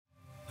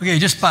Okay,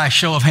 just by a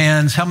show of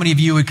hands, how many of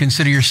you would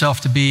consider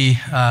yourself to be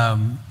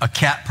a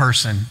cat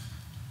person?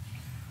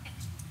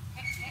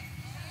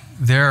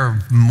 There are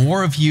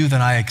more of you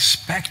than I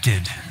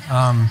expected.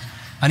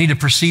 I need to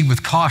proceed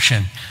with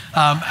caution.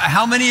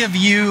 How many of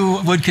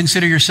you would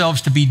consider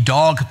yourselves to be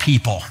dog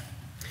people?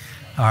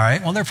 All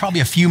right, well, there are probably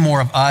a few more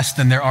of us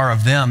than there are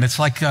of them. It's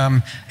like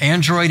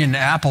Android and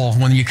Apple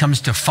when it comes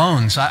to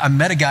phones. I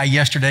met a guy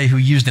yesterday who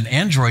used an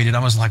Android, and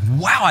I was like,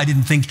 wow, I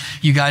didn't think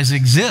you guys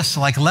exist,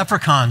 like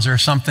leprechauns or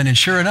something. And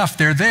sure enough,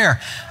 they're there.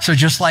 So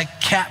just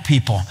like cat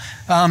people.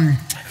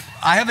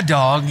 I have a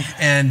dog,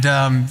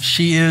 and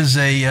she is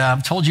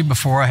I've told you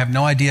before, I have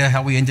no idea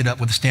how we ended up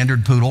with a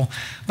standard poodle,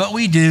 but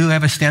we do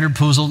have a standard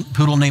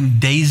poodle named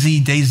Daisy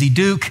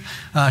Duke.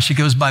 She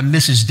goes by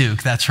Mrs.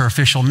 Duke. That's her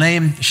official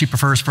name. She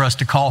prefers for us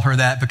to call her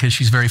that because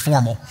she's very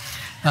formal.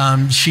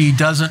 She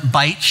doesn't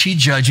bite, she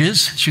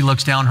judges. She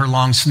looks down her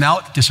long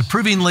snout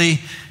disapprovingly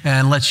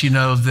and lets you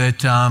know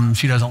that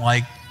she doesn't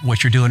like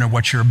what you're doing or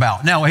what you're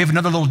about. Now, we have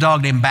another little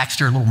dog named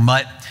Baxter, a little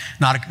mutt.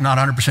 Not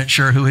 100%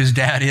 sure who his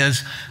dad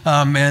is.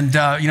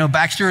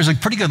 Baxter is a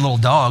pretty good little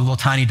dog, a little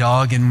tiny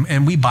dog,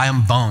 and we buy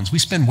him bones. We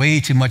spend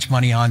way too much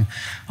money on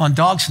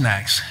dog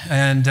snacks.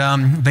 And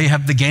they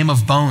have the game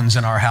of bones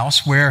in our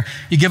house where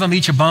you give them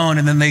each a bone,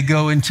 and then they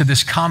go into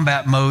this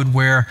combat mode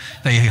where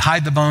they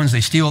hide the bones,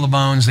 they steal the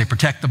bones, they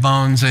protect the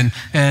bones, and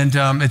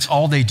it's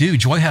all they do.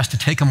 Joy has to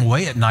take them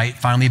away at night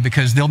finally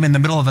because they'll be in the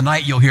middle of the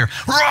night, you'll hear,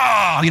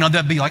 rah!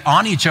 They'll be like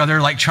on each other,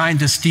 like trying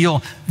to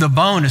steal the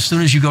bone as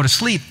soon as you go to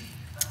sleep.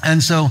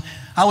 And so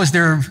I was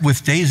there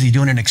with Daisy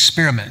doing an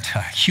experiment,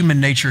 a human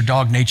nature,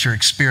 dog nature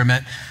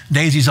experiment.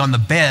 Daisy's on the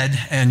bed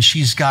and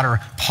she's got her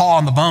paw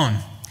on the bone.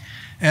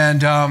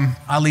 And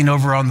I lean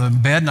over on the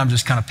bed and I'm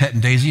just kind of petting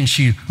Daisy, and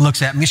she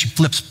looks at me, she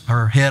flips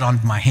her head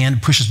on my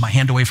hand, pushes my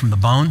hand away from the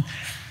bone.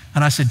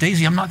 And I said,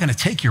 Daisy, I'm not going to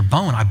take your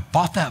bone. I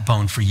bought that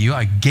bone for you.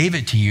 I gave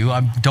it to you. I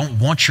don't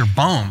want your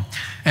bone.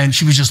 And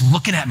she was just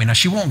looking at me. Now,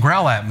 she won't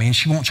growl at me and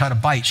she won't try to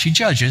bite. She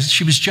judges.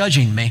 She was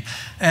judging me.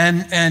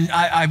 And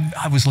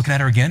I was looking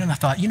at her again and I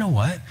thought, you know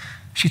what?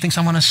 She thinks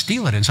I'm going to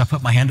steal it. And so I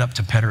put my hand up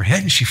to pet her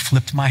head and she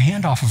flipped my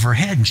hand off of her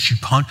head and she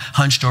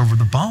hunched over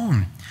the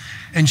bone.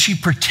 And she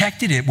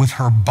protected it with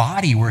her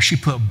body, where she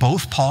put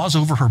both paws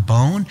over her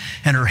bone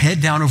and her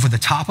head down over the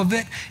top of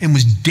it and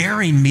was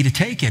daring me to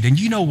take it. And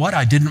you know what?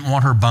 I didn't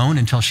want her bone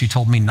until she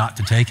told me not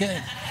to take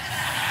it.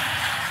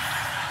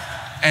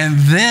 And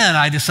then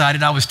I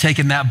decided I was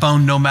taking that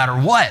bone no matter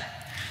what.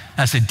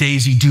 I said,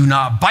 Daisy, do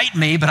not bite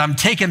me, but I'm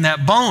taking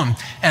that bone.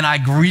 And I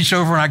reached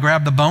over and I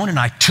grabbed the bone and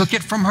I took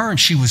it from her, and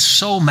she was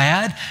so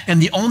mad.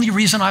 And the only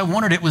reason I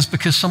wanted it was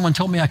because someone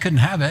told me I couldn't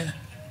have it.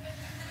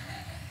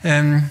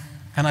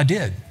 And I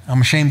did.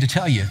 I'm ashamed to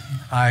tell you.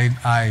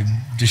 I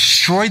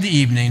destroyed the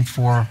evening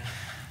for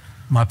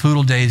my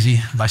poodle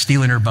Daisy by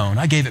stealing her bone.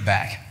 I gave it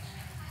back.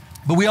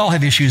 But we all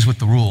have issues with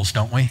the rules,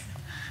 don't we?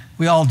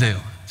 We all do.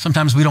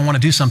 Sometimes we don't want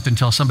to do something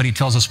until somebody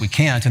tells us we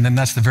can't, and then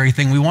that's the very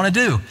thing we want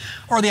to do.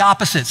 Or the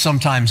opposite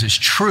sometimes is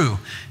true.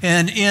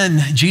 And in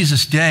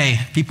Jesus' day,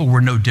 people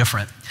were no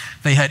different.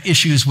 They had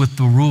issues with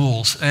the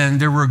rules, and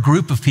there were a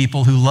group of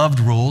people who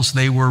loved rules.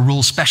 They were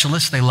rule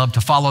specialists. They loved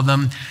to follow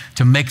them,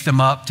 to make them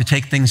up, to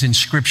take things in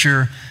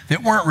Scripture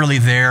that weren't really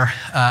there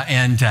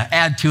and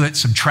add to it,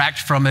 subtract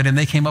from it, and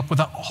they came up with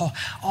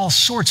all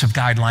sorts of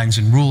guidelines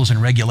and rules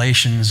and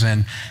regulations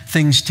and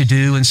things to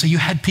do. And so you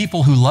had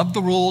people who loved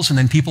the rules and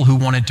then people who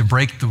wanted to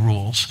break the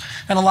rules.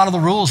 And a lot of the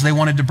rules they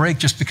wanted to break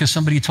just because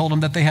somebody told them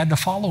that they had to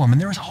follow them, and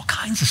there was all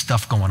kinds of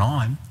stuff going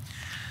on.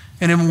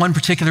 And in one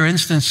particular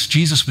instance,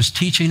 Jesus was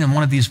teaching, and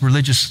one of these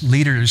religious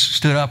leaders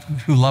stood up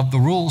who loved the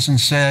rules and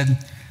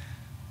said,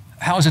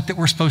 how is it that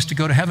we're supposed to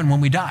go to heaven when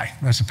we die?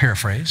 That's a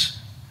paraphrase.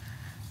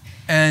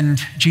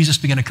 And Jesus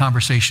began a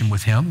conversation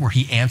with him where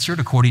he answered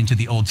according to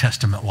the Old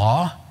Testament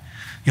law.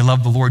 You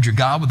love the Lord your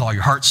God with all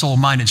your heart, soul,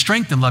 mind, and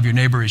strength, and love your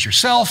neighbor as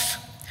yourself.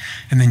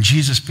 And then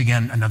Jesus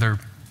began another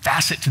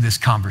facet to this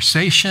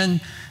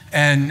conversation,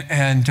 and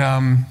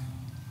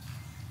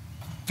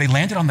they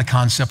landed on the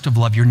concept of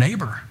love your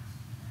neighbor.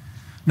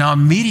 Now,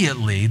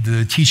 immediately,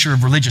 the teacher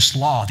of religious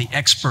law, the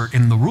expert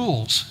in the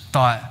rules,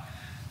 thought,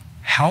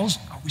 how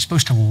are we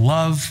supposed to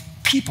love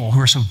people who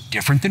are so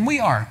different than we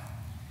are?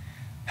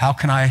 How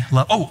can I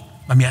love? Oh,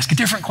 let me ask a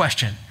different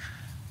question.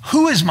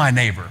 Who is my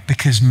neighbor?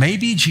 Because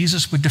maybe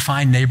Jesus would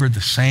define neighbor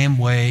the same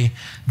way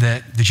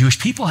that the Jewish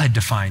people had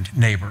defined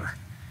neighbor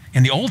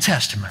in the Old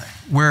Testament,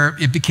 where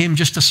it became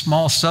just a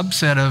small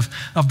subset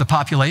of the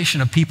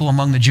population of people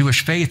among the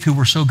Jewish faith who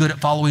were so good at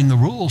following the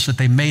rules that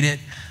they made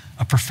it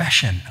a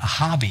profession, a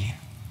hobby.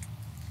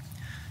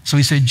 So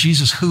he said,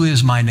 Jesus, who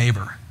is my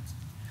neighbor?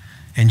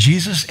 And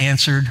Jesus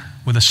answered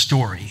with a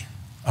story,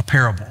 a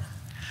parable,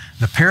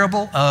 the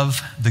parable of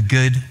the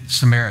Good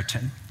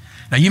Samaritan.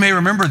 Now, you may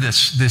remember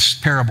this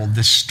parable,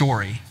 this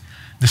story.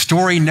 The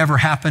story never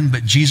happened,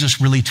 but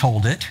Jesus really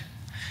told it.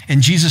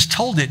 And Jesus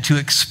told it to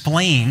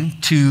explain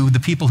to the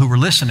people who were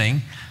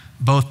listening,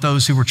 both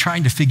those who were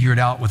trying to figure it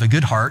out with a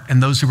good heart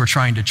and those who were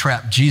trying to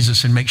trap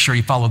Jesus and make sure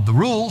he followed the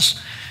rules.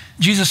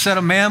 Jesus said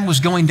a man was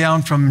going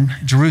down from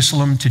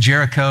Jerusalem to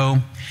Jericho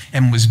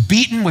and was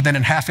beaten within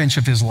a half inch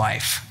of his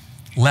life,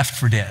 left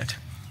for dead.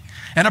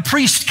 And a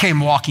priest came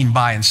walking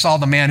by and saw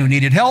the man who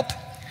needed help,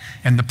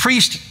 and the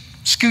priest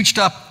scooched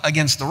up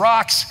against the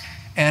rocks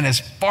and as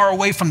far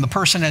away from the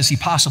person as he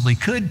possibly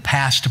could,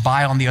 passed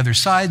by on the other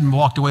side and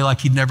walked away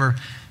like he'd never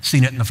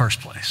seen it in the first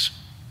place.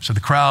 So the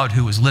crowd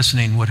who was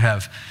listening would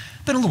have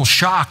been a little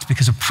shocked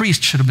because a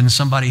priest should have been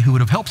somebody who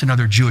would have helped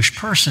another Jewish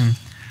person,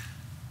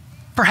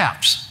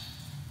 perhaps.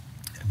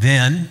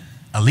 Then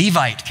a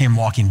Levite came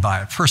walking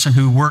by, a person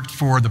who worked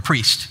for the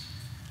priest.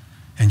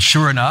 And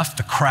sure enough,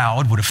 the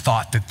crowd would have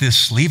thought that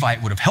this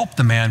Levite would have helped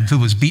the man who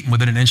was beaten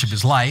within an inch of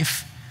his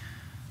life.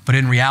 But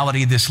in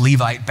reality, this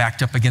Levite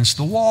backed up against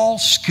the wall,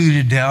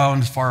 scooted down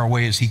as far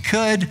away as he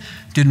could,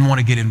 didn't want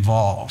to get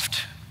involved.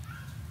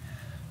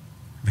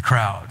 The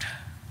crowd,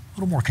 a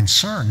little more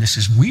concerned. This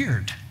is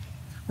weird.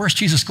 Where's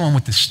Jesus going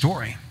with this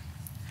story?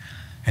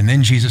 And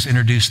then Jesus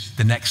introduced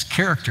the next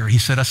character. He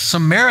said, a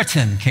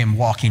Samaritan came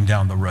walking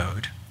down the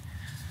road.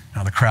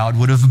 Now the crowd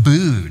would have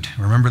booed.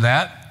 Remember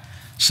that?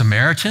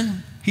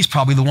 Samaritan? He's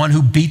probably the one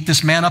who beat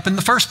this man up in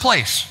the first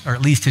place, or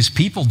at least his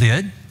people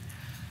did.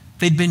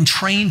 They'd been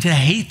trained to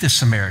hate the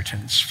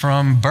Samaritans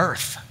from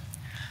birth,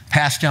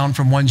 passed down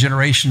from one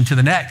generation to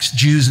the next.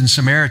 Jews and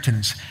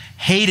Samaritans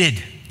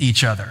hated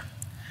each other.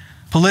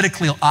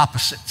 Political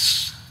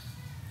opposites,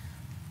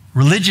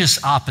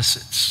 religious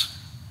opposites.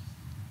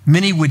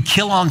 Many would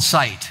kill on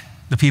sight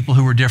the people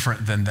who were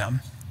different than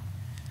them.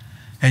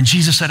 And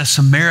Jesus said a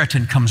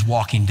Samaritan comes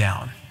walking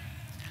down,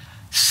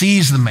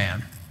 sees the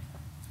man,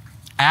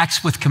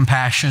 acts with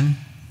compassion,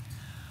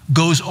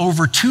 goes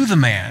over to the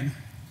man,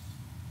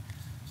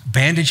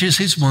 bandages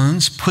his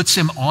wounds, puts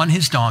him on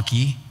his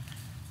donkey,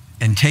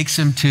 and takes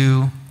him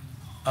to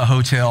a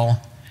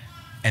hotel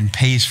and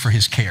pays for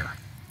his care.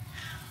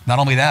 Not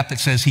only that, but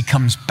says he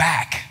comes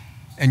back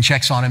and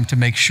checks on him to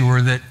make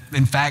sure that,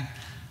 in fact,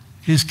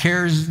 his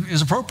care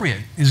is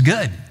appropriate, is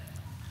good.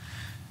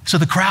 So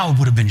the crowd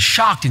would have been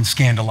shocked and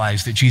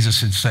scandalized that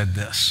Jesus had said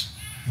this.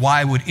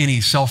 Why would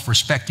any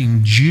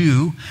self-respecting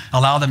Jew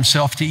allow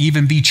themselves to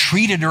even be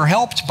treated or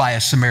helped by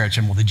a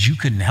Samaritan? Well, the Jew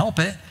couldn't help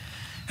it.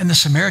 And the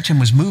Samaritan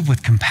was moved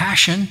with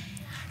compassion,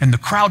 and the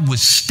crowd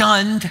was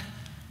stunned.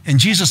 And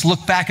Jesus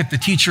looked back at the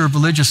teacher of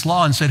religious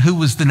law and said, who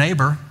was the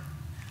neighbor?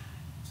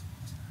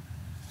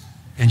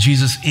 And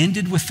Jesus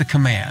ended with the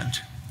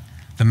command,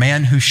 the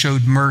man who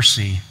showed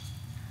mercy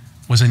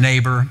was a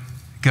neighbor,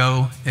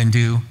 go and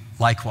do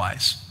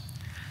likewise.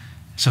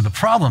 So the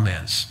problem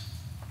is,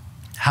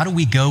 how do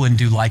we go and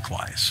do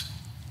likewise?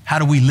 How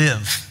do we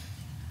live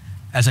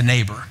as a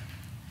neighbor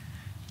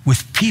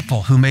with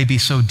people who may be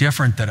so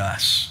different than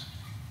us,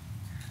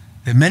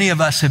 that many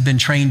of us have been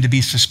trained to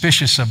be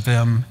suspicious of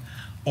them,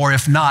 or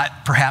if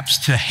not, perhaps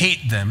to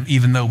hate them,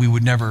 even though we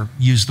would never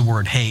use the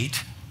word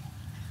hate.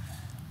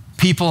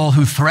 People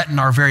who threaten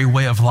our very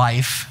way of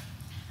life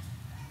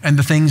and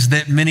the things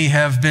that many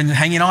have been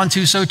hanging on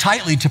to so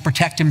tightly to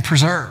protect and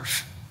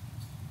preserve.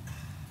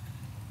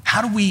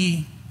 How do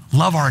we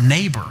love our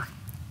neighbor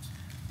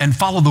and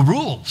follow the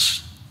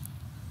rules?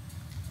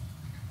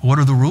 What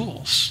are the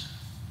rules?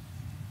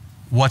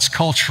 What's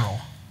cultural?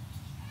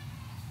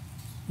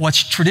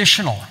 What's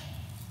traditional?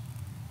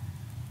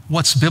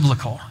 What's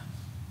biblical?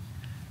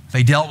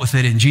 They dealt with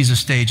it in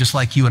Jesus' day just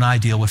like you and I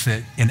deal with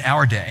it in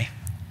our day.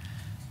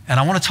 And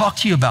I want to talk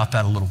to you about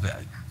that a little bit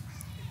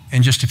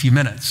in just a few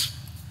minutes.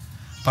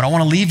 But I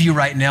want to leave you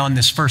right now in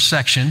this first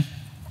section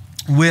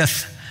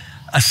with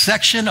a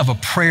section of a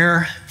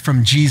prayer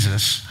from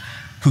Jesus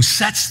who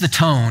sets the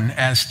tone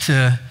as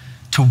to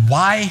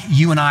why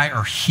you and I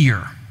are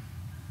here,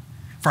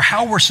 for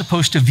how we're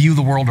supposed to view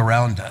the world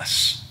around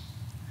us,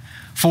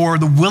 for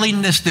the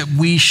willingness that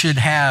we should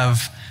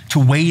have to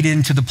wade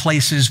into the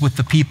places with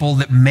the people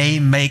that may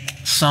make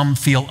some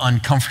feel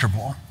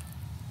uncomfortable.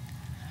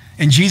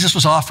 And Jesus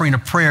was offering a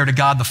prayer to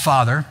God the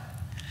Father,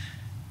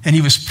 and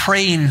he was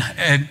praying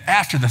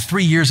after the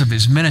 3 years of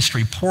his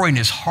ministry, pouring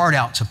his heart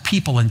out to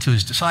people and to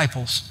his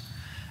disciples,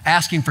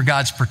 asking for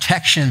God's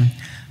protection,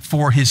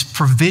 for his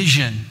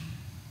provision,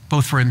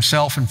 both for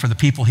himself and for the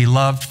people he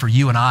loved, for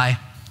you and I.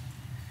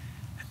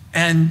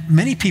 And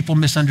many people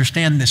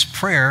misunderstand this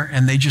prayer,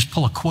 and they just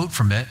pull a quote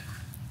from it,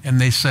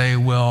 and they say,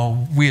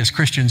 well, we as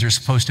Christians are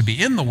supposed to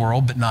be in the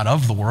world, but not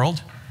of the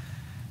world.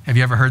 Have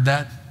you ever heard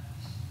that?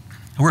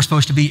 We're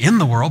supposed to be in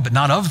the world, but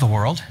not of the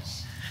world.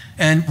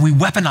 And we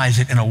weaponize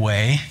it in a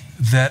way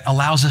that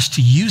allows us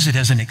to use it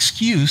as an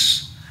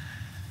excuse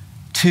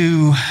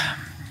to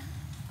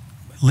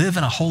live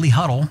in a holy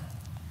huddle,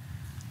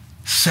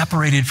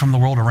 separated from the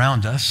world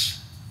around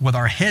us, with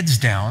our heads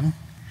down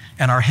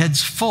and our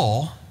heads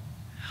full,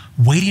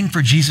 waiting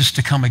for Jesus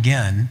to come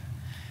again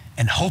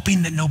and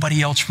hoping that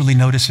nobody else really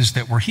notices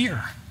that we're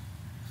here.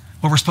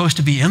 Well, we're supposed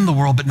to be in the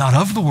world, but not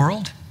of the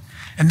world.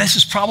 And this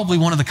is probably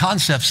one of the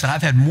concepts that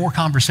I've had more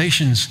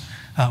conversations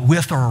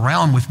with or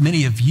around with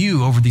many of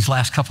you over these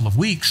last couple of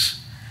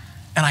weeks.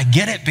 And I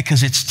get it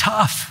because it's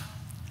tough.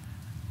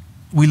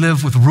 We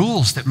live with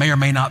rules that may or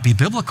may not be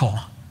biblical.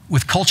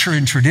 with culture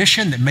and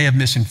tradition that may have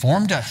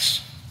misinformed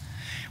us,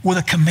 with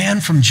a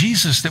command from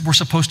Jesus that we're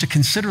supposed to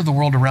consider the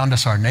world around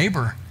us our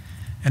neighbor,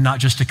 and not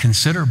just to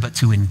consider, but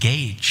to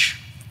engage.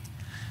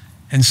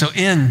 And so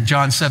in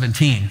John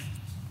 17,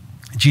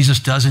 Jesus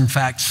does in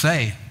fact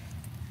say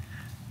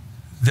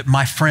that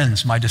my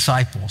friends, my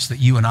disciples, that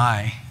you and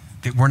I,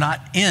 that we're not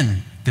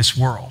in this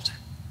world,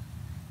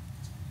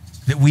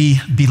 that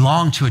we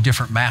belong to a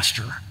different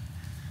master,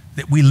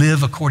 that we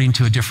live according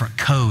to a different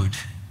code.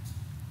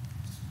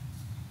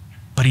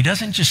 But he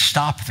doesn't just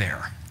stop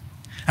there.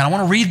 And I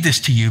want to read this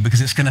to you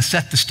because it's going to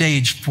set the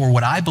stage for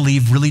what I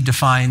believe really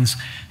defines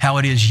how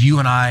it is you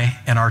and I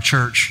and our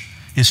church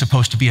is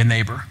supposed to be a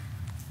neighbor.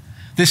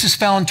 This is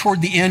found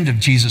toward the end of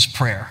Jesus'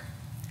 prayer.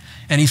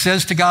 And he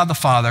says to God the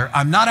Father,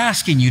 I'm not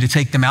asking you to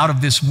take them out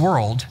of this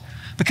world,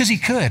 because he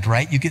could,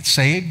 right? You get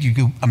saved, you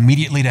go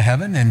immediately to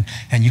heaven, and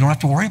you don't have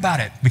to worry about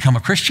it. Become a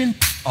Christian,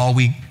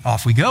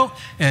 off we go,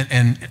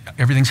 and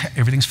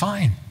everything's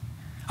fine.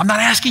 I'm not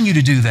asking you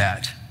to do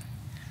that,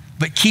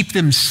 but keep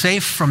them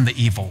safe from the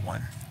evil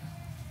one.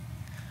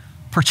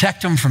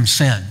 Protect them from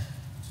sin.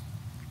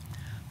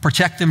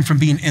 Protect them from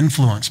being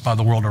influenced by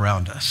the world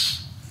around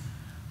us.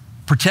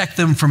 Protect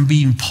them from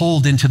being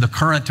pulled into the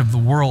current of the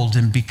world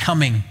and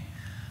becoming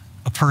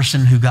a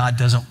person who God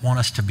doesn't want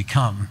us to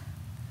become.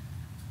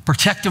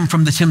 Protect them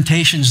from the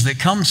temptations that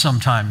come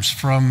sometimes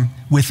from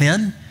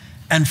within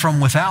and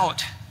from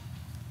without.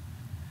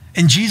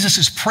 And Jesus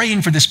is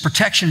praying for this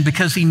protection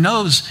because he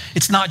knows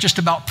it's not just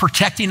about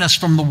protecting us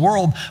from the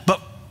world,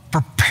 but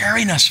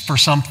preparing us for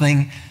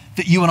something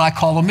that you and I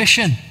call a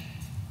mission.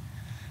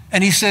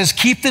 And he says,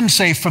 keep them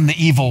safe from the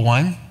evil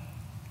one.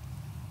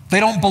 They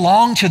don't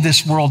belong to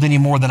this world any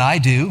more than I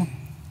do.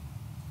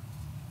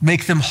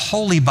 Make them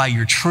holy by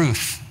your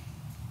truth.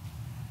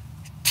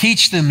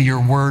 Teach them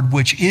your word,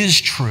 which is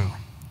true.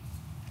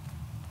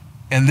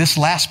 And this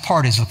last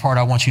part is the part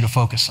I want you to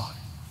focus on.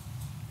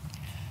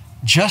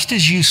 Just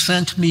as you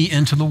sent me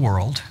into the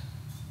world,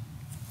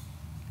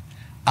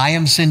 I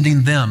am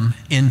sending them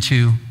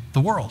into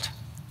the world.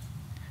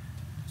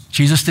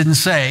 Jesus didn't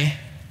say,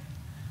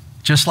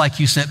 just like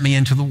you sent me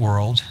into the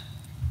world,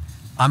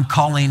 I'm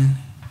calling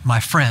my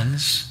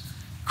friends,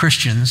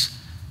 Christians,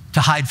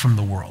 to hide from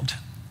the world.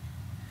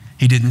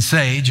 He didn't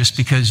say, just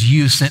because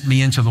you sent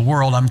me into the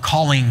world, I'm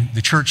calling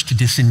the church to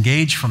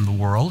disengage from the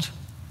world.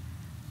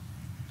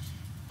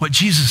 What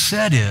Jesus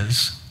said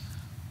is,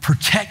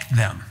 protect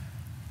them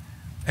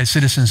as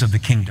citizens of the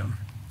kingdom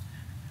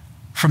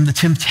from the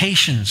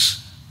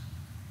temptations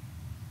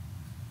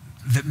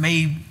that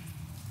may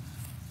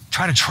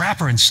try to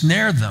trap or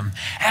ensnare them,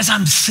 as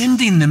I'm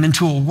sending them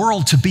into a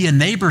world to be a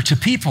neighbor to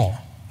people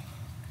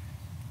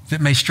that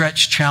may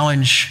stretch,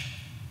 challenge,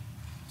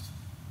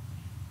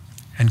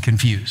 and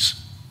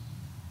confuse.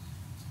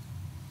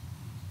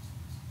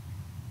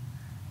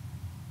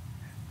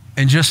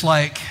 And just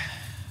like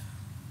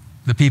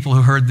the people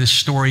who heard this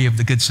story of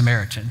the Good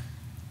Samaritan,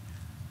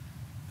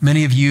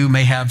 many of you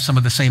may have some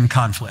of the same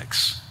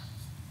conflicts.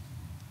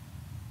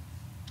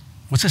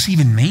 What's this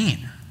even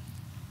mean?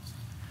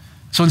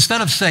 So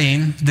instead of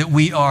saying that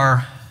we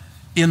are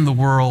in the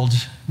world,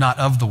 not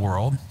of the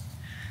world,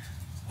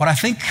 what I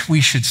think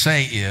we should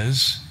say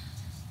is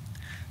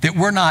that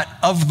we're not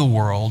of the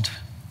world,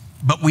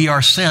 but we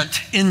are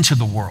sent into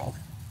the world.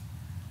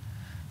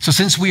 So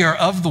since we are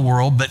of the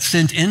world, but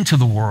sent into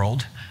the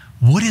world,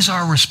 what is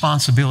our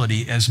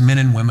responsibility as men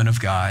and women of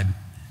God?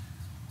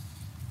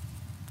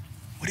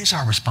 What is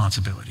our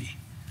responsibility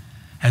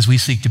as we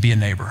seek to be a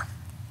neighbor?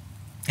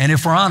 And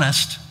if we're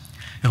honest,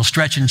 it'll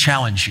stretch and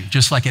challenge you,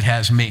 just like it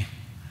has me.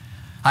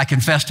 I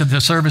confessed to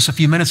the service a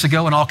few minutes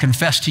ago, and I'll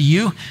confess to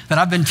you that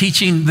I've been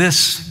teaching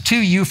this to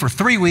you for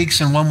 3 weeks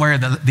in one way or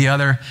the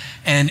other.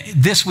 And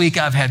this week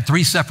I've had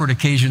 3 separate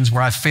occasions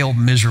where I failed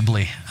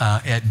miserably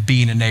at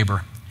being a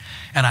neighbor.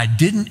 And I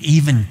didn't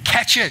even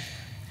catch it.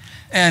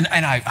 And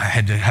I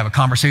had to have a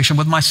conversation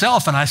with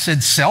myself, and I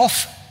said,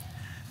 self,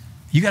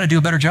 you got to do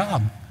a better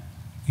job.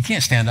 You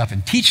can't stand up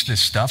and teach this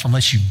stuff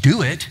unless you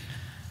do it.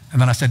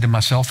 And then I said to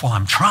myself, well,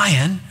 I'm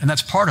trying, and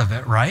that's part of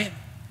it, right?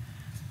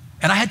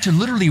 And I had to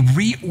literally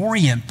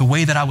reorient the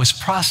way that I was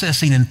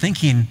processing and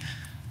thinking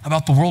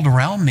about the world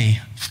around me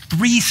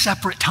 3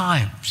 separate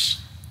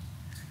times,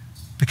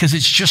 because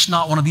it's just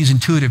not one of these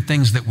intuitive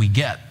things that we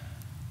get.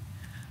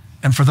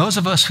 And for those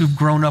of us who've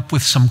grown up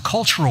with some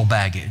cultural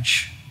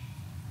baggage,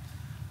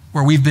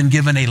 where we've been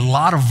given a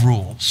lot of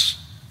rules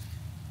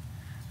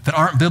that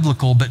aren't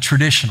biblical but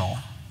traditional,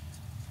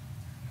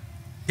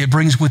 it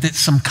brings with it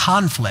some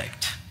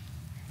conflict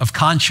of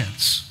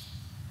conscience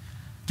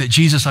that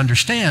Jesus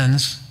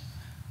understands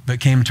but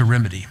came to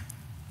remedy.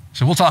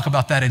 So we'll talk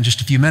about that in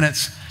just a few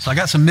minutes. So I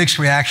got some mixed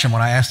reaction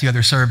when I asked the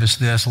other service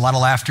this. A lot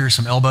of laughter,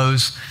 some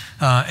elbows,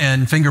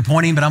 and finger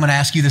pointing, but I'm going to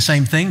ask you the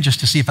same thing just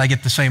to see if I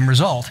get the same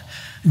result.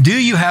 Do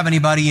you have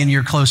anybody in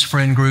your close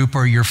friend group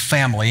or your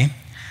family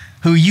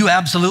who you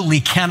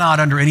absolutely cannot,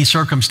 under any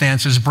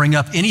circumstances, bring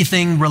up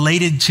anything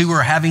related to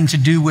or having to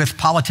do with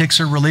politics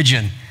or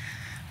religion?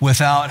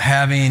 without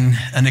having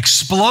an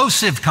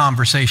explosive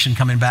conversation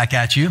coming back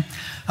at you.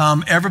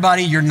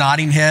 Everybody, you're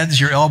nodding heads,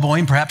 you're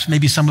elbowing. Perhaps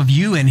maybe some of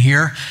you in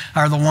here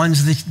are the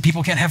ones that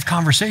people can't have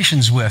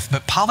conversations with.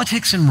 But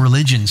politics and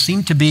religion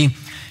seem to be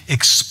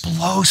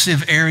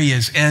explosive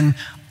areas. And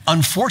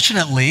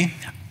unfortunately,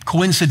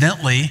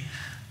 coincidentally,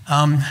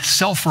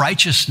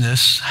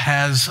 self-righteousness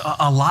has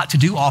a lot to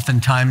do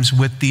oftentimes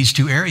with these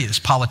two areas,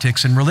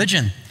 politics and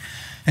religion.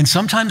 And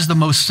sometimes the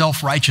most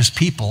self-righteous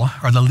people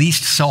are the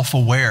least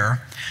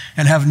self-aware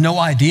and have no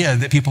idea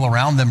that people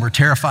around them are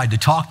terrified to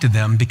talk to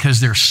them because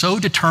they're so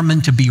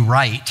determined to be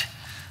right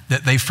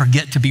that they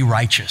forget to be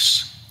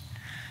righteous.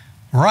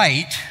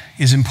 Right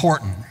is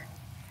important,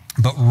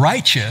 but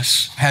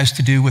righteous has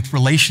to do with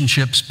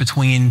relationships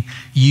between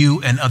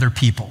you and other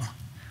people.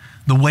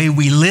 The way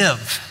we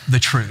live the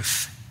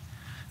truth,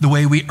 the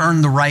way we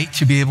earn the right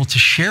to be able to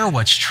share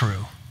what's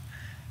true,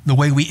 the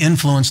way we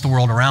influence the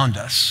world around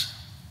us.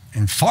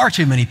 And far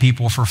too many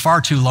people for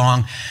far too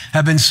long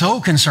have been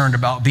so concerned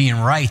about being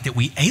right that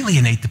we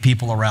alienate the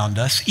people around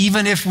us,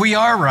 even if we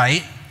are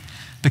right,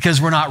 because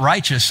we're not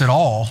righteous at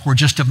all. We're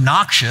just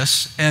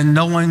obnoxious and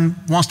no one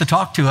wants to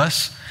talk to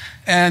us.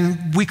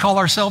 And we call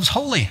ourselves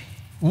holy,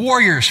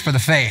 warriors for the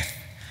faith,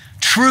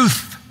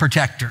 truth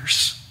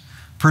protectors,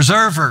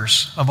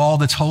 preservers of all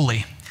that's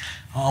holy.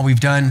 All we've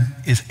done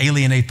is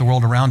alienate the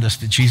world around us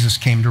that Jesus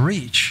came to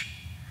reach.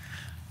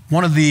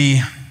 One of the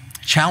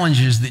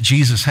challenges that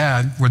Jesus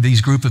had were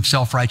these group of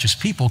self-righteous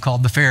people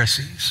called the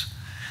Pharisees.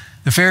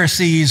 The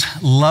Pharisees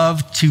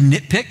loved to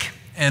nitpick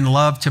and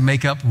loved to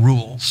make up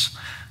rules.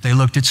 They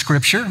looked at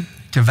Scripture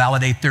to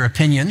validate their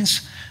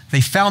opinions. They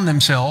found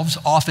themselves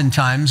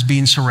oftentimes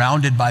being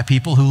surrounded by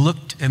people who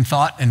looked and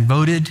thought and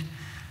voted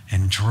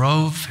and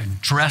drove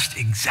and dressed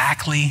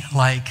exactly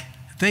like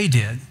they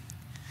did.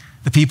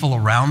 The people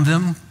around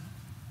them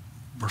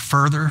were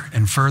further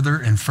and further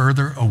and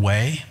further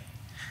away.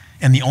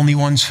 And the only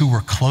ones who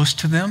were close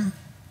to them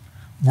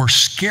were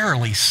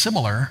scarily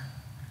similar,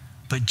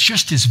 but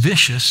just as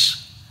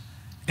vicious.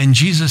 And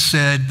Jesus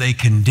said they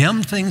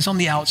condemned things on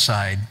the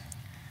outside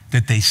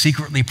that they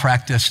secretly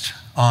practiced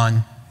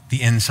on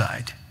the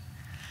inside.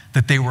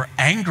 That they were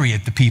angry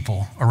at the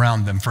people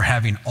around them for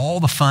having all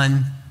the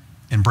fun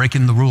and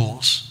breaking the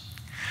rules.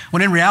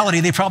 When in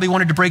reality, they probably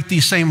wanted to break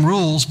these same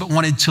rules, but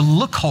wanted to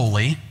look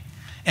holy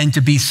and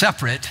to be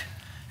separate,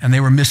 and they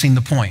were missing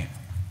the point.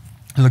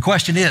 So the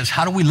question is,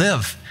 how do we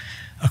live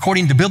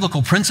according to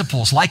biblical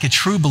principles like a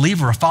true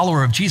believer, a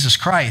follower of Jesus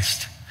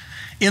Christ,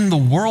 in the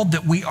world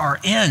that we are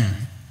in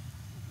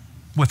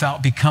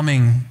without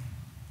becoming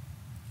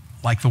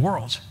like the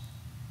world?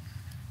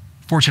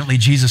 Fortunately,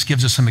 Jesus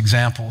gives us some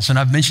examples. And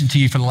I've mentioned to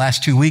you for the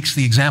last 2 weeks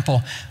the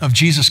example of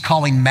Jesus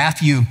calling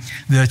Matthew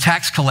the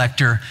tax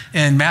collector.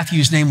 And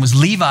Matthew's name was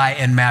Levi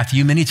and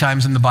Matthew. Many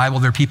times in the Bible,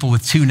 there are people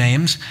with two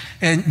names.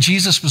 And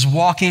Jesus was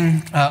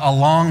walking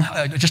along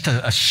just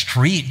a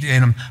street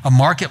in a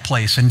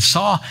marketplace and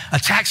saw a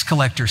tax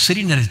collector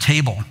sitting at a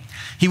table.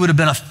 He would have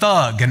been a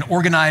thug, an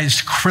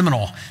organized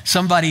criminal,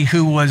 somebody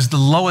who was the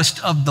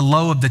lowest of the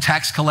low of the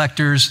tax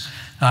collectors,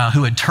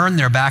 who had turned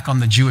their back on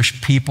the Jewish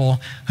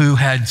people, who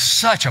had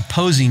such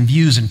opposing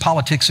views in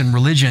politics and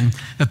religion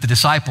that the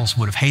disciples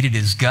would have hated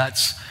his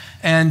guts.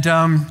 And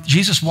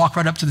Jesus walked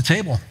right up to the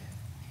table,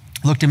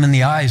 looked him in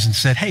the eyes and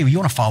said, "Hey, you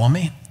want to follow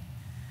me?"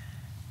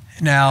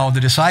 Now, the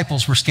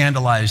disciples were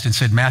scandalized and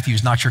said,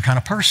 "Matthew's not your kind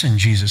of person,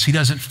 Jesus. He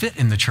doesn't fit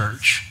in the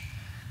church.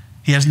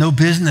 He has no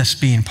business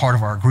being part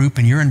of our group,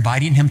 and you're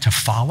inviting him to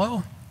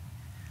follow?"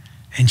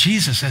 And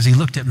Jesus, as he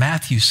looked at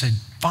Matthew, said,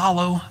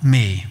 "Follow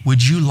me.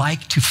 Would you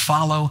like to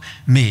follow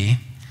me?"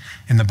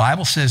 And the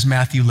Bible says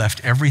Matthew left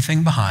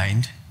everything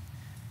behind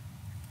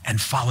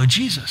and followed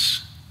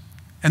Jesus.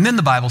 And then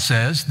the Bible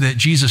says that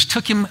Jesus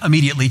took him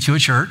immediately to a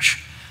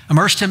church,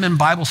 immersed him in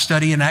Bible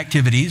study and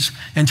activities,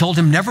 and told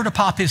him never to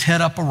pop his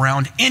head up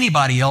around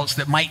anybody else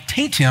that might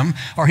taint him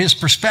or his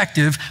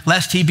perspective,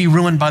 lest he be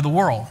ruined by the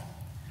world.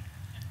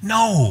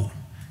 No.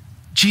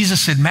 Jesus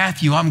said,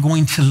 "Matthew, I'm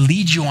going to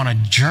lead you on a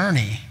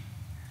journey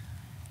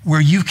where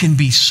you can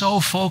be so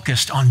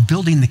focused on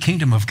building the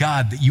kingdom of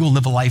God that you will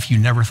live a life you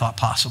never thought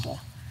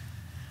possible."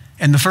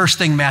 And the first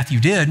thing Matthew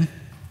did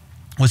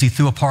was he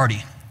threw a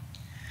party.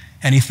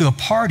 And he threw a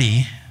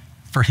party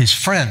for his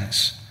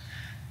friends.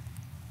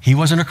 He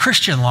wasn't a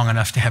Christian long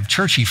enough to have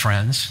churchy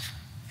friends.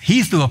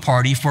 He threw a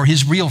party for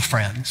his real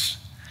friends.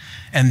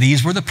 And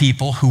these were the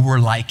people who were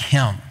like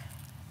him.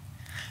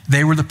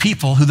 They were the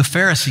people who the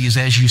Pharisees,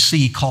 as you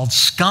see, called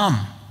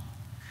scum.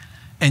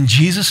 And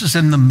Jesus is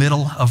in the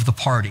middle of the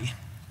party.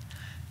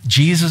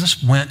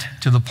 Jesus went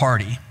to the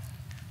party.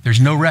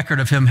 There's no record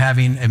of him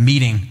having a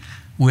meeting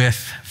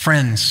with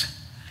friends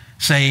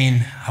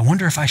saying, "I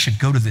wonder if I should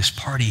go to this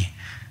party.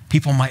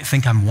 People might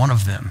think I'm one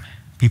of them.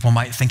 People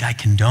might think I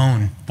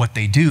condone what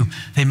they do.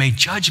 They may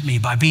judge me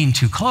by being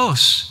too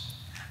close."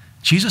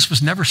 Jesus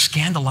was never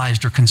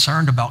scandalized or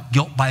concerned about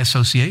guilt by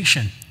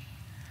association.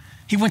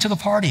 He went to the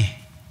party.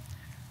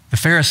 The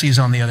Pharisees,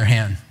 on the other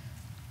hand,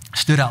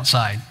 stood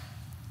outside,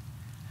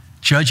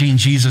 judging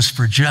Jesus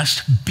for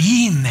just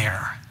being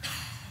there.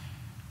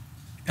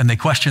 and they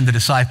questioned the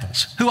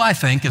disciples, who I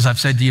think, as I've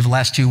said to you the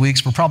last 2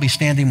 weeks, were probably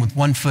standing with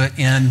 1 foot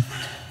in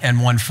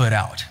and 1 foot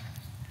out.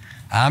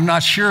 I'm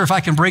not sure if I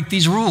can break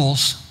these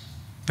rules,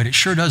 but it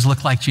sure does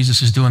look like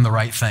Jesus is doing the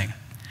right thing.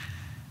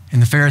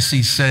 And the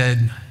Pharisees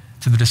said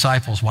to the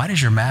disciples, why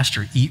does your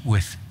master eat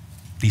with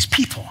these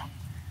people?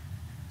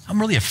 I'm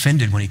really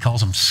offended when he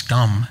calls them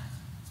scum.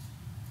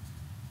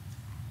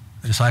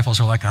 The disciples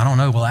are like, I don't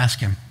know, we'll ask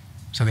him.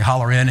 So they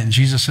holler in, and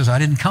Jesus says, I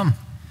didn't come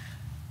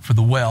for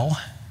the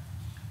well,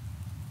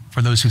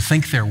 for those who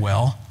think they're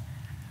well.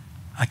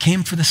 I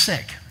came for the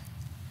sick.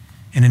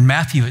 And in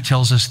Matthew, it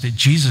tells us that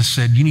Jesus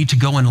said, you need to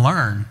go and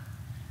learn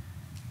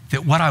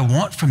that what I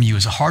want from you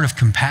is a heart of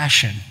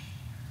compassion,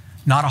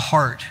 not a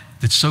heart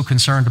that's so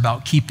concerned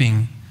about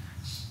keeping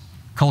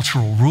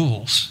cultural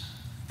rules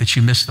that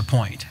you miss the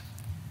point.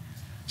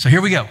 So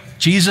here we go.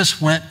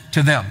 Jesus went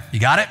to them. You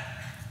got it?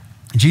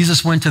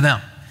 Jesus went to them.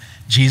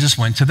 Jesus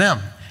went to them.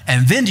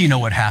 And then do you know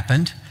what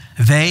happened?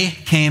 They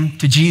came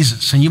to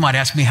Jesus. And you might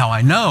ask me how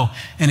I know.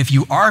 And if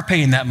you are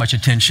paying that much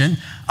attention,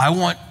 I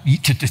want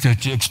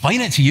to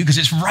explain it to you because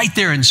it's right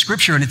there in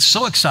Scripture and it's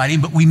so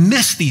exciting, but we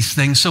miss these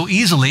things so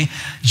easily.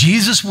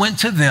 Jesus went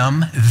to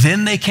them,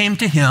 then they came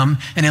to him.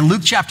 And in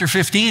Luke chapter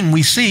 15,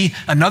 we see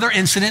another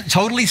incident,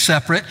 totally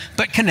separate,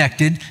 but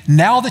connected.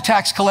 Now the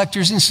tax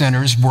collectors and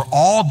sinners were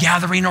all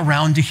gathering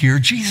around to hear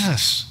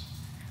Jesus.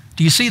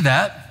 Do you see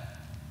that?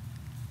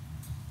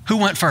 Who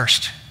went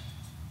first?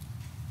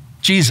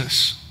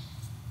 Jesus.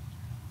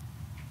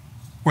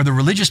 Where the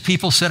religious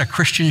people said a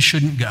Christian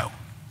shouldn't go.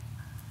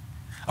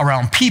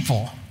 Around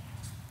people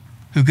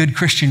who good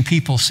Christian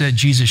people said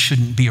Jesus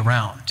shouldn't be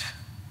around.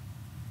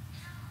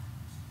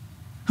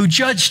 Who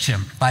judged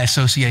him by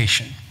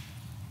association.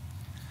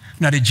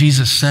 Now, did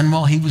Jesus sin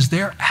while he was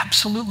there?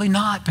 Absolutely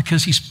not,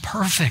 because he's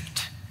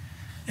perfect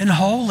and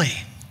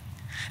holy.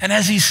 And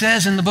as he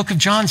says in the book of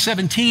John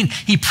 17,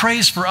 he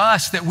prays for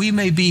us that we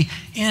may be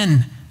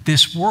in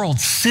this world,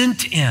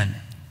 sent in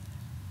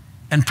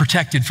and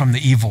protected from the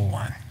evil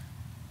one.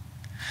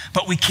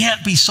 But we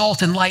can't be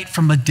salt and light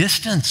from a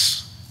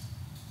distance.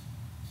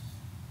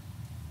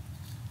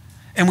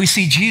 And we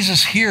see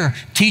Jesus here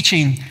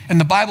teaching, and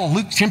the Bible,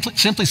 Luke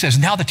simply says,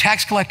 now the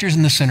tax collectors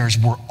and the sinners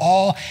were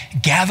all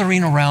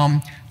gathering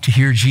around to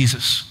hear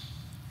Jesus.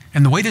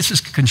 And the way this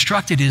is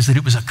constructed is that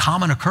it was a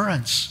common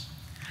occurrence.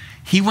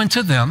 He went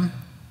to them,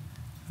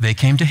 they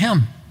came to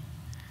him.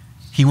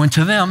 He went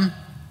to them,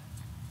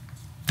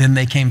 then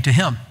they came to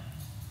him.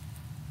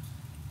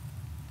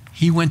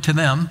 He went to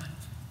them,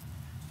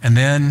 and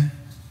then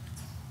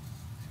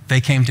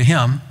they came to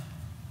him.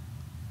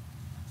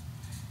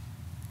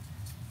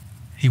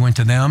 He went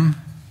to them,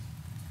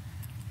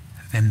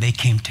 then they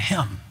came to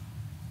him.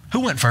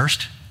 Who went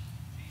first?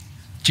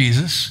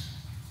 Jesus.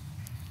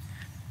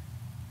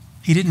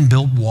 He didn't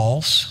build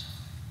walls,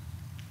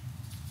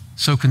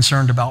 so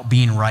concerned about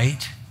being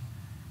right,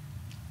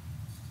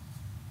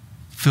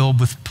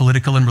 filled with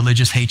political and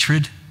religious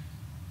hatred,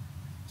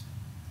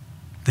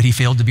 that he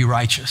failed to be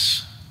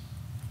righteous.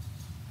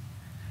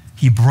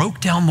 He broke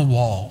down the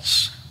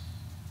walls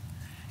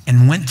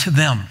and went to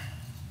them,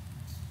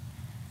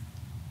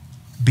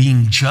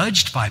 being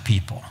judged by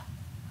people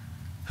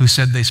who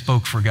said they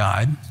spoke for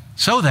God,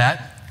 so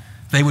that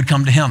they would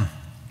come to him.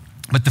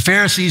 But the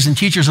Pharisees and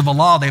teachers of the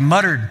law, they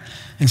muttered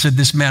and said,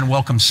 this man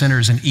welcomes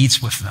sinners and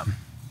eats with them.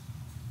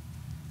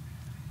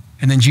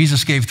 And then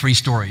Jesus gave 3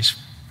 stories.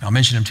 I'll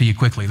mention them to you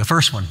quickly. The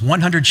first one,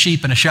 100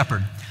 sheep and a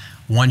shepherd.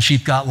 One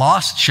sheep got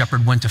lost,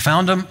 shepherd went to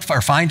find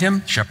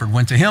him, shepherd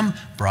went to him,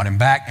 brought him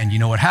back, and you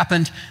know what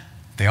happened?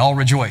 They all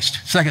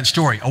rejoiced. Second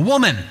story, a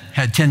woman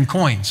had 10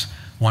 coins.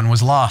 One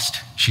was lost.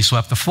 She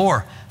swept the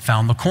floor,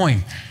 found the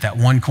coin. That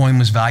one coin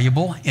was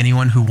valuable.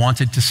 Anyone who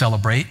wanted to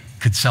celebrate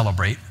could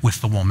celebrate with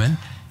the woman.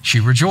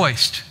 She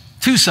rejoiced.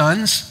 2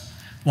 sons,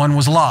 one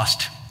was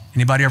lost.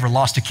 Anybody ever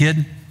lost a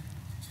kid?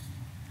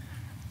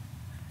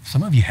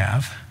 Some of you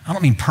have. I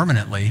don't mean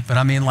permanently, but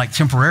I mean like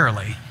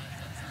temporarily.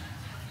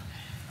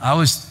 I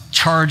was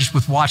charged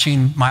with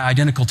watching my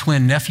identical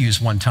twin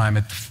nephews one time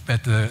at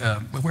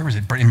the where was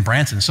it? In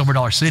Branson, Silver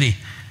Dollar City.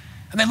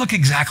 And they look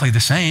exactly the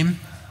same.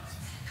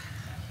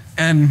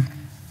 And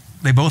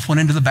they both went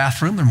into the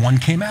bathroom and one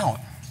came out.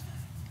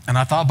 And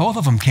I thought both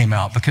of them came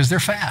out because they're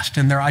fast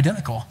and they're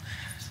identical.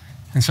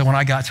 And so when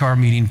I got to our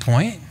meeting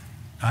point,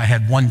 I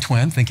had one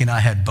twin thinking I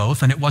had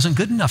both, and it wasn't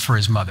good enough for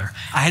his mother.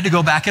 I had to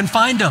go back and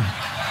find them.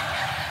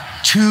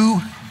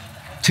 Two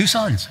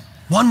sons.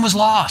 One was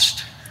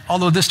lost.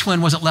 Although this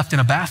twin wasn't left in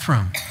a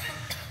bathroom.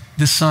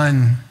 This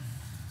son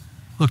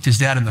looked his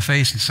dad in the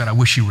face and said, I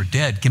wish you were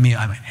dead. Give me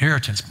my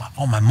inheritance,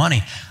 all my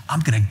money.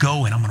 I'm going to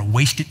go and I'm going to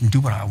waste it and do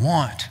what I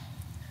want.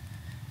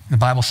 And the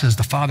Bible says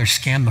the father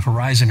scanned the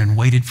horizon and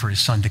waited for his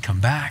son to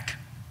come back.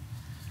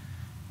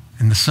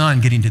 And the son,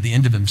 getting to the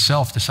end of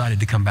himself, decided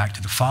to come back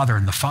to the father.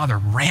 And the father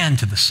ran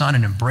to the son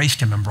and embraced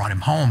him and brought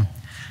him home.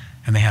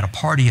 And they had a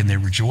party and they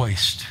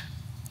rejoiced.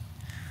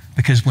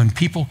 Because when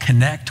people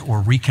connect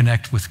or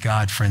reconnect with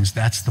God, friends,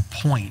 that's the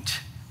point.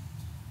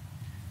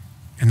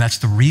 And that's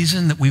the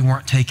reason that we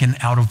weren't taken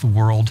out of the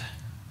world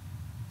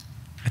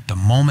at the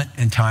moment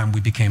in time we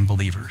became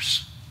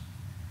believers,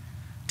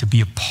 to be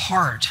a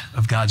part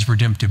of God's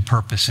redemptive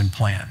purpose and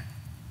plan,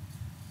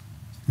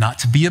 not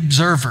to be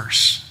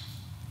observers,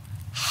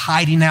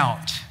 hiding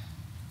out,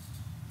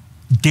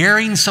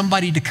 daring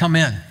somebody to come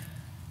in,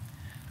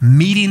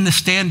 meeting the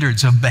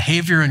standards of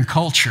behavior and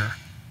culture,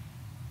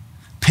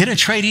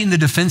 penetrating the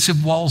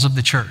defensive walls of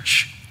the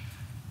church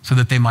so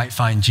that they might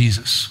find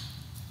Jesus.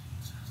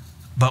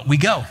 But we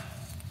go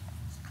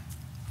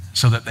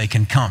so that they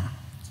can come,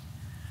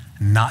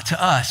 not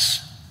to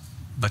us,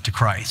 but to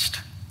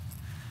Christ.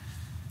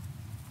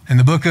 In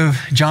the book of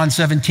John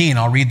 17,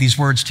 I'll read these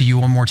words to you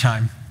one more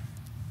time.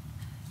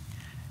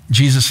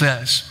 Jesus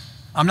says,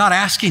 I'm not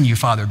asking you,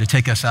 Father, to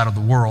take us out of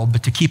the world,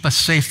 but to keep us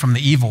safe from the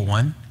evil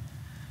one.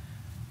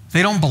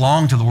 They don't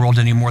belong to the world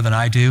any more than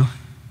I do.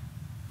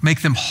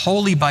 Make them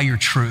holy by your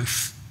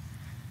truth.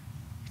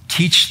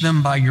 Teach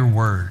them by your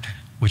word,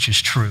 which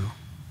is true.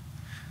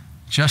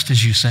 Just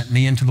as you sent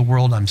me into the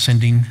world, I'm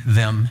sending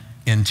them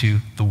into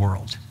the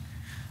world.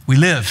 We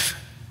live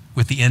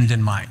with the end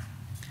in mind.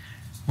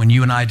 When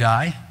you and I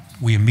die,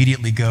 we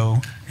immediately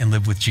go and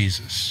live with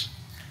Jesus.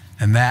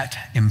 And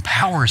that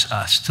empowers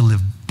us to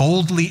live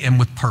boldly and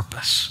with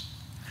purpose.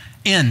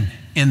 In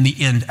the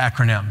END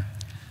acronym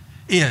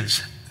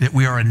is that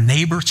we are a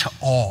neighbor to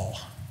all.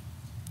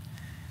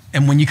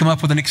 And when you come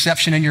up with an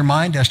exception in your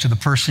mind as to the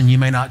person you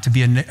may not to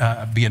be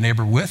a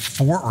neighbor with,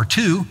 for, or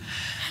to,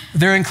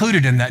 they're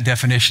included in that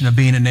definition of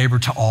being a neighbor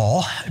to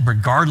all,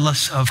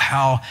 regardless of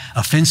how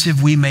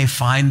offensive we may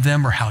find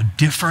them or how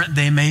different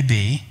they may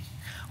be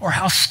or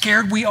how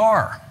scared we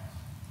are.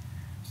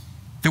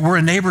 That we're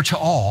a neighbor to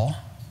all.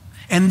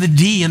 And the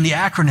D in the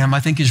acronym, I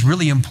think, is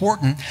really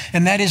important,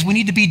 and that is we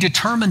need to be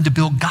determined to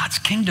build God's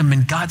kingdom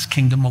and God's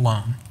kingdom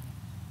alone.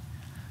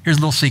 Here's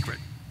a little secret.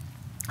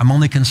 I'm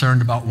only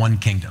concerned about one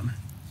kingdom,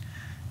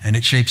 and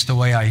it shapes the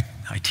way I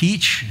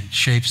teach, it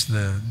shapes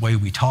the way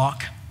we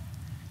talk,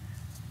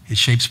 it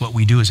shapes what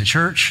we do as a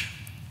church.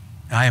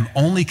 I am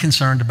only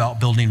concerned about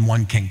building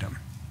one kingdom,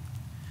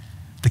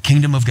 the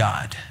kingdom of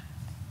God,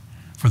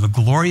 for the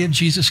glory of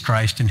Jesus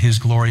Christ and his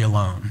glory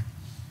alone.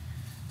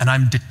 And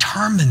I'm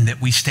determined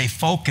that we stay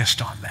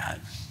focused on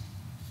that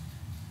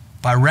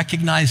by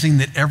recognizing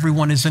that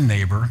everyone is a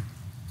neighbor,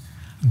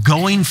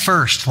 going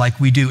first like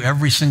we do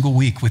every single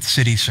week with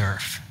City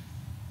Serve,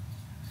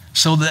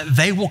 so that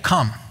they will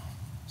come,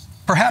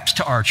 perhaps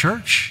to our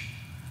church,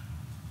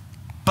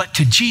 but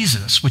to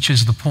Jesus, which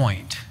is the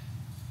point.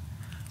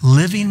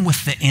 Living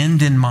with the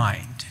end in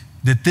mind,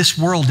 that this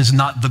world is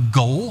not the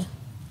goal,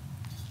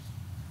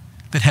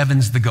 that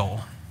heaven's the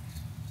goal.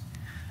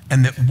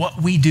 And that what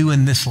we do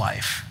in this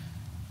life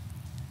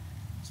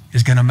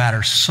is going to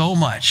matter so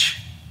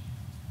much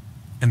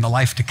in the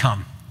life to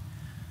come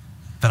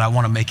that I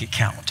want to make it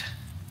count.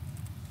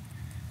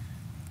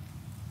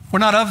 We're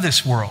not of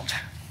this world,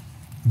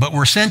 but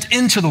we're sent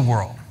into the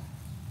world.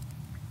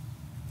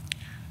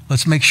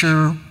 Let's make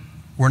sure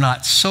we're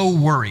not so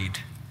worried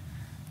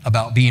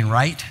about being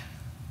right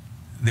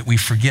that we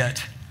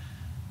forget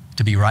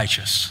to be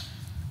righteous.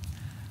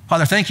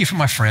 Father, thank you for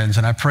my friends,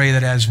 and I pray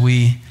that as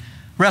we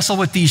wrestle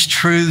with these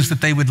truths that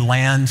they would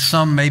land.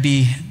 Some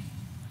maybe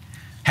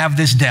have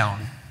this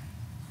down,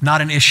 not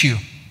an issue.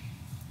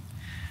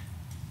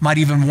 Might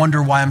even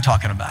wonder why I'm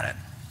talking about it.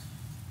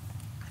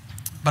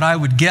 But I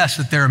would guess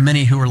that there are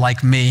many who are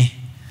like me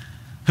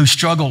who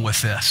struggle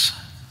with this.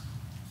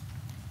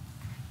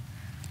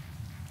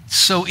 It's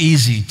so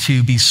easy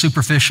to be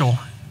superficial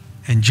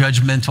and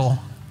judgmental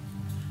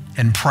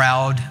and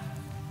proud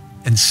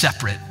and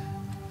separate.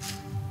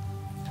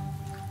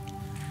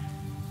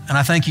 And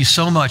I thank you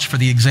so much for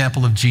the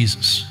example of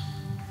Jesus.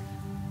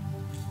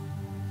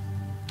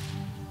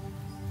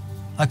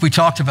 Like we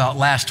talked about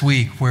last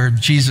week, where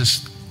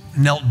Jesus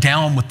knelt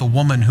down with the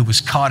woman who was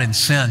caught in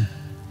sin,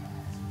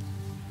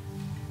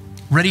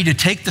 ready to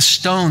take the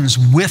stones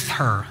with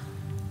her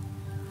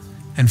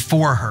and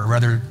for her,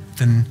 rather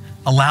than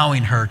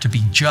allowing her to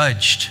be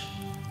judged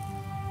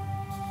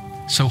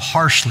so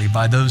harshly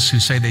by those who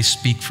say they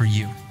speak for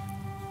you.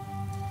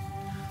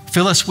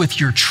 Fill us with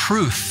your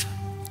truth,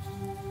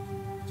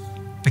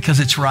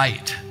 because it's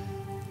right.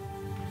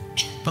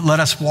 But let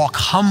us walk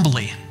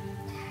humbly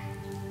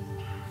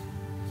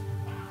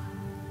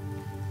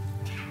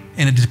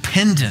in a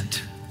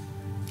dependent,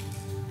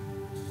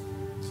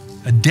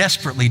 a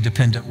desperately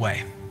dependent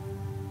way,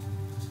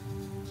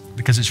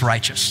 because it's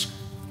righteous.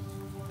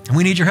 And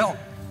we need your help.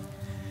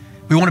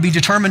 We want to be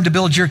determined to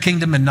build your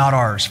kingdom and not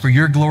ours, for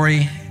your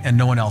glory and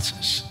no one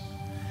else's.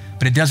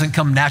 But it doesn't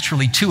come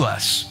naturally to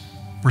us.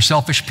 We're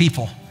selfish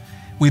people.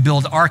 We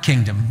build our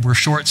kingdom. We're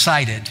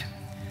short-sighted.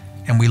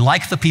 And we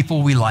like the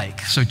people we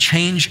like. So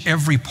change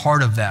every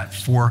part of that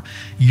for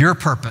your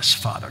purpose,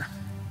 Father.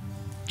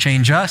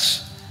 Change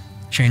us,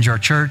 change our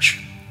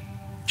church,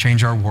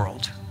 change our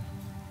world.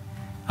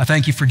 I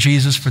thank you for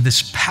Jesus, for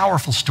this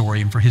powerful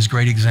story and for his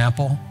great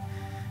example.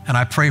 And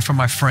I pray for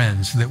my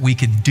friends that we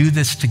could do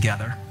this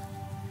together.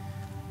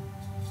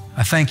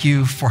 I thank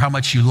you for how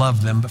much you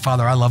love them, but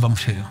Father, I love them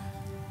too.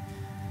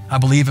 I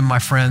believe in my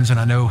friends and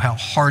I know how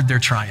hard they're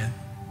trying.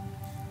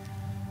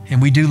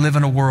 And we do live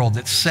in a world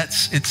that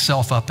sets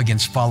itself up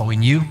against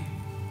following you.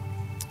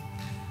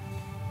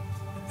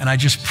 And I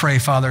just pray,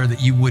 Father,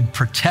 that you would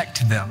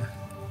protect them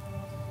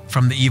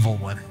from the evil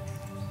one,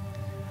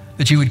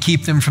 that you would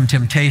keep them from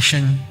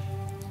temptation,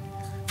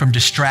 from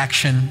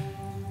distraction,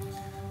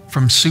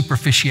 from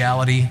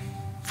superficiality,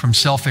 from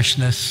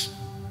selfishness,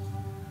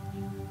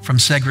 from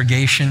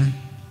segregation,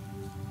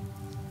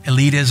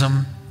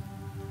 elitism,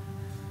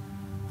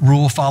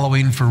 rule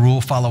following for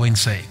rule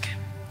following's sake.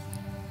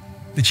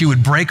 That you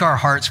would break our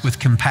hearts with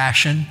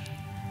compassion,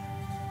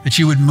 that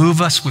you would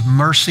move us with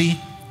mercy,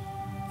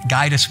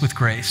 guide us with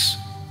grace.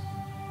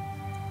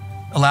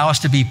 Allow us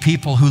to be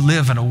people who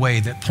live in a way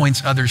that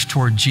points others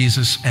toward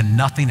Jesus and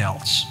nothing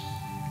else.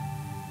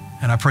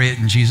 And I pray it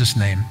in Jesus'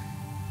 name,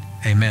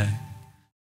 amen.